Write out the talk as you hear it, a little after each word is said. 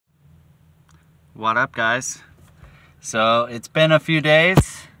What up, guys? So it's been a few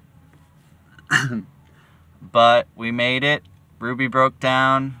days, but we made it. Ruby broke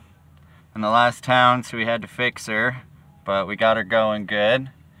down in the last town, so we had to fix her, but we got her going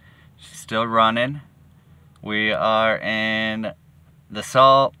good. She's still running. We are in the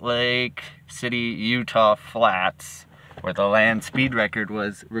Salt Lake City, Utah flats, where the land speed record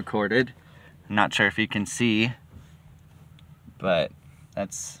was recorded. I'm not sure if you can see, but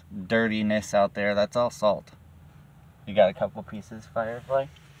that's dirtiness out there. That's all salt. You got a couple pieces, Firefly?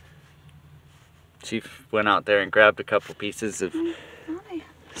 Chief went out there and grabbed a couple pieces of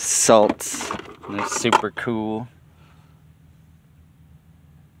salts. And they're super cool.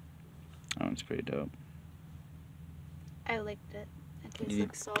 That one's pretty dope. I licked it. It tastes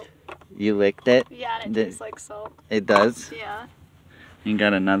like salt. You licked it? Yeah, and it tastes like salt. It does? Yeah. You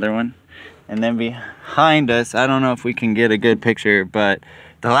got another one. And then behind us, I don't know if we can get a good picture, but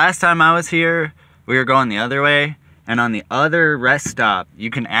the last time I was here, we were going the other way. And on the other rest stop, you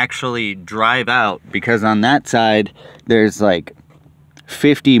can actually drive out, because on that side, there's like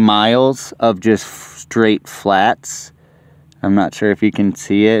 50 miles of just straight flats. I'm not sure if you can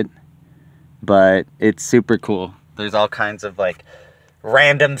see it, but it's super cool. There's all kinds of like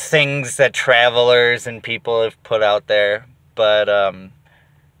random things that travelers and people have put out there. But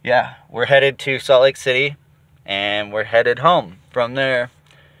yeah, we're headed to Salt Lake City, and we're headed home from there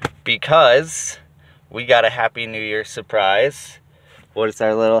because we got a Happy New Year surprise. What is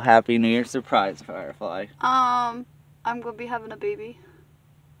our little Happy New Year surprise, Firefly? I'm gonna be having a baby.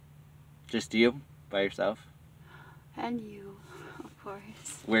 Just you? By yourself? And you, of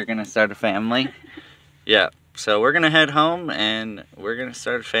course. We're gonna start a family? Yeah, so we're gonna head home and we're gonna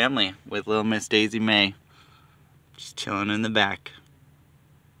start a family with little Miss Daisy May. Just chilling in the back.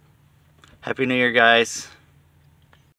 Happy New Year, guys.